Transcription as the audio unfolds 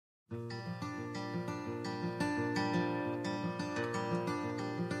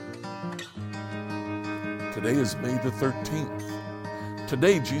Today is May the 13th.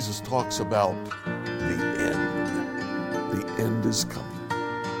 Today Jesus talks about the end. The end is coming.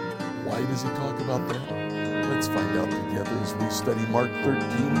 Why does he talk about that? Let's find out together as we study Mark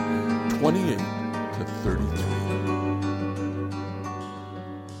 13, 28 to 33.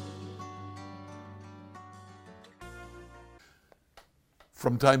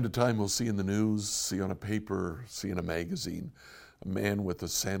 From time to time, we'll see in the news, see on a paper, see in a magazine, a man with a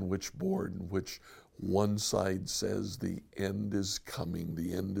sandwich board in which one side says the end is coming,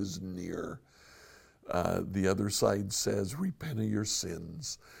 the end is near. The other side says, repent of your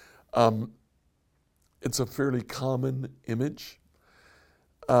sins. It's a fairly common image.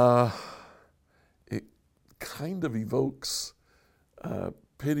 It kind of evokes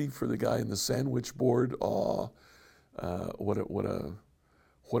pity for the guy in the sandwich board. What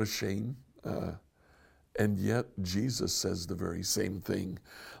a shame. And yet Jesus says the very same thing.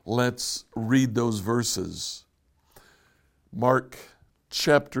 Let's read those verses. Mark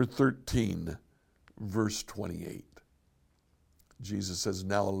chapter 13, verse 28. Jesus says,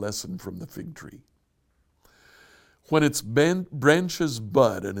 now a lesson from the fig tree. When its branches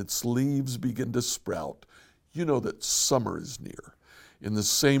bud and its leaves begin to sprout, you know that summer is near. In the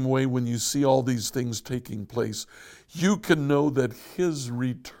same way, when you see all these things taking place, you can know that his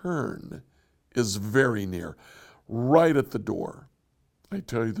return is very near, right at the door. I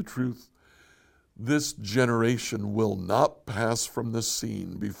tell you the truth, this generation will not pass from the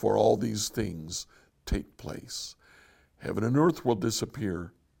scene before all these things take place. Heaven and earth will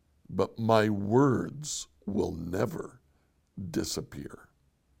disappear, but my words will never disappear.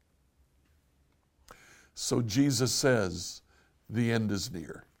 So Jesus says, the end is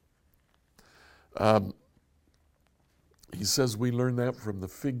near. He says we learn that from the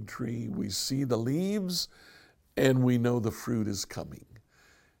fig tree. We see the leaves and we know the fruit is coming.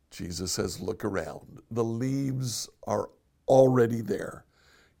 Jesus says, look around. The leaves are already there.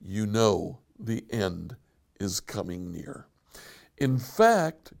 You know the end is coming near. In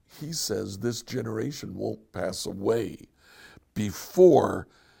fact, he says this generation won't pass away before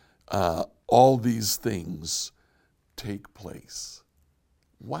all these things take place.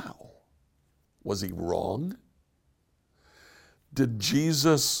 Wow. Was he wrong? Did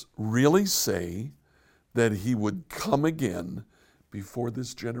Jesus really say that he would come again before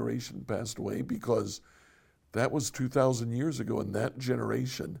this generation passed away? Because that was 2,000 years ago, and that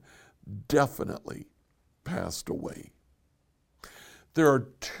generation definitely passed away. There are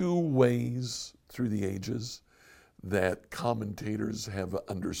two ways through the ages that commentators have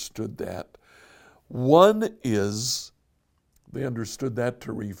understood that. One is they understood that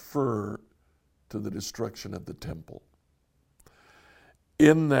to refer to the destruction of the temple.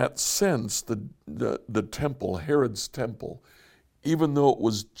 In that sense, the temple, Herod's temple, even though it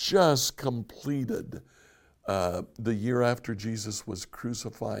was just completed the year after Jesus was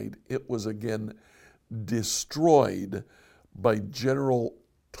crucified, it was again destroyed by General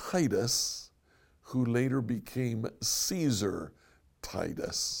Titus, who later became Caesar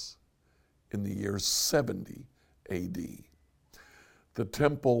Titus in the year 70 AD. The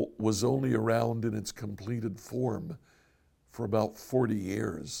temple was only around in its completed form for about 40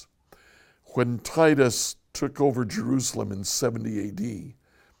 years. When Titus took over Jerusalem in 70 AD,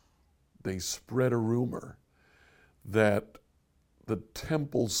 they spread a rumor that the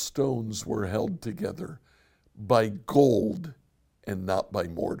temple stones were held together by gold and not by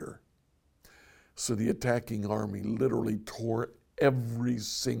mortar. So the attacking army literally tore every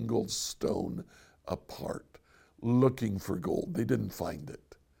single stone apart, looking for gold. They didn't find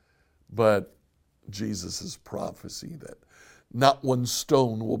it. But Jesus' prophecy that not one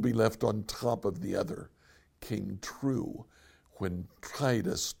stone will be left on top of the other came true when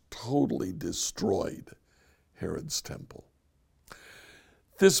Titus totally destroyed Herod's temple.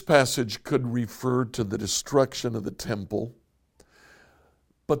 This passage could refer to the destruction of the temple,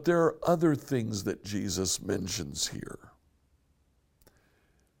 but there are other things that Jesus mentions here.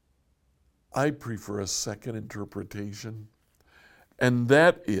 I prefer a second interpretation, and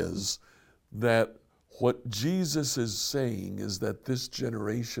that is that what Jesus is saying is that this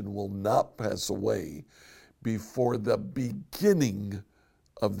generation will not pass away before the beginning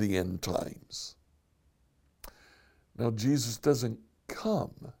of the end times. Now, Jesus doesn't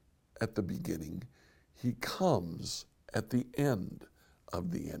come at the beginning. He comes at the end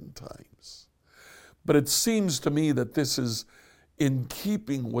of the end times. But it seems to me that this is in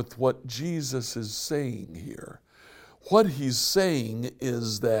keeping with what Jesus is saying here. What he's saying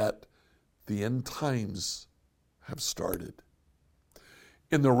is that the end times have started.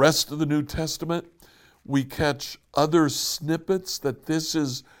 In the rest of the New Testament, we catch other snippets that this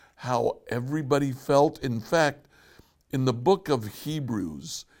is how everybody felt. In fact, in the book of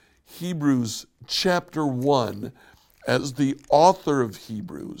Hebrews chapter 1, as the author of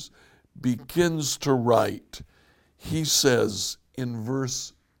Hebrews begins to write, he says in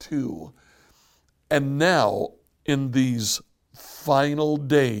verse 2, "And now in these final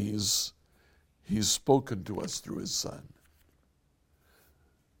days, he's spoken to us through his Son."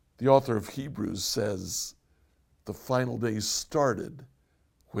 The author of Hebrews says the final days started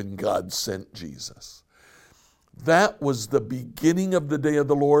when God sent Jesus. That was the beginning of the day of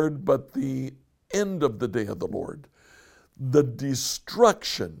the Lord, but the end of the day of the Lord, the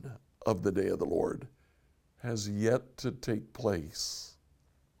destruction of the day of the Lord, has yet to take place.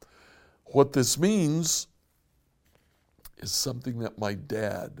 What this means is something that my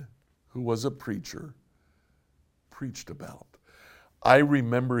dad, who was a preacher, preached about. I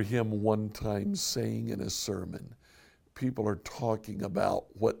remember him one time saying in a sermon, people are talking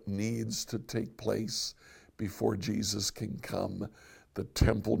about what needs to take place before Jesus can come. The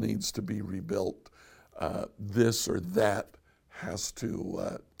temple needs to be rebuilt. This or that has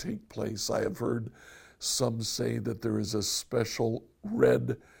to take place. I have heard some say that there is a special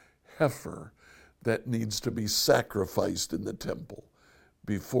red heifer that needs to be sacrificed in the temple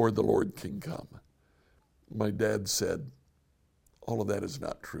before the Lord can come. My dad said, all of that is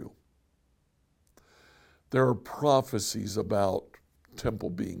not true. There are prophecies about temple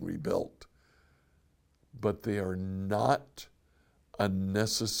being rebuilt, but they are not a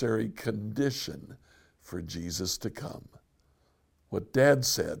necessary condition for Jesus to come. What Dad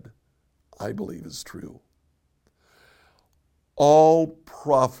said, I believe is true. All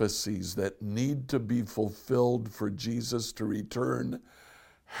prophecies that need to be fulfilled for Jesus to return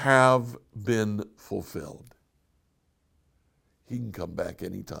have been fulfilled. He can come back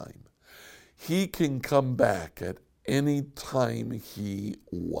anytime. He can come back at any time he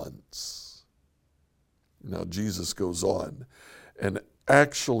wants. Now Jesus goes on, and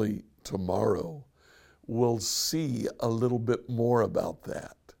actually tomorrow we'll see a little bit more about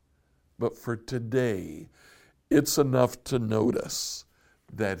that. But for today, it's enough to notice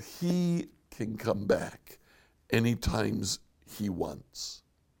that he can come back anytime he wants.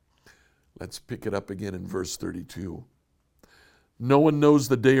 Let's pick it up again in verse 32. No one knows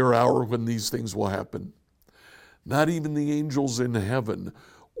the day or hour when these things will happen, not even the angels in heaven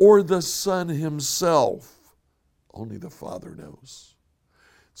or the Son himself. Only the Father knows.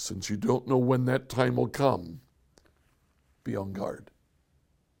 Since you don't know when that time will come, be on guard.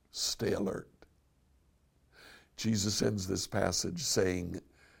 Stay alert. Jesus ends this passage saying,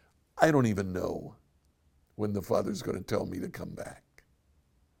 I don't even know when the Father's going to tell me to come back.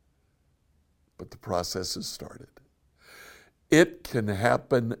 But the process has started. It can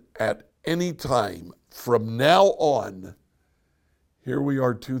happen at any time. From now on, here we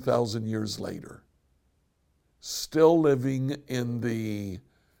are 2,000 years later, still living in the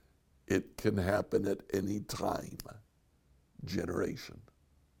it can happen at any time generation.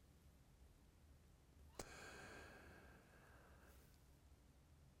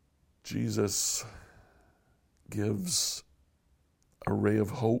 Jesus gives a ray of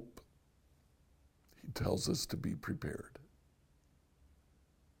hope. He tells us to be prepared.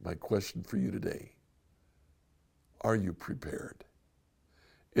 My question for you today, are you prepared?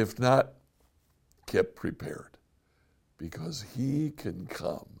 If not, get prepared, because he can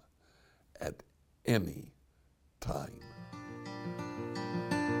come at any time.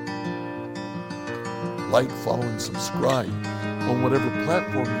 Like, follow, and subscribe on whatever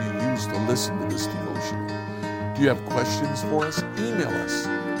platform you use to listen to this devotional. Do you have questions for us? Email us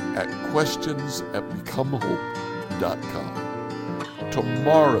at questions@becomehope.com.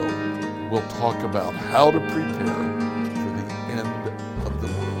 Tomorrow, we'll talk about how to prepare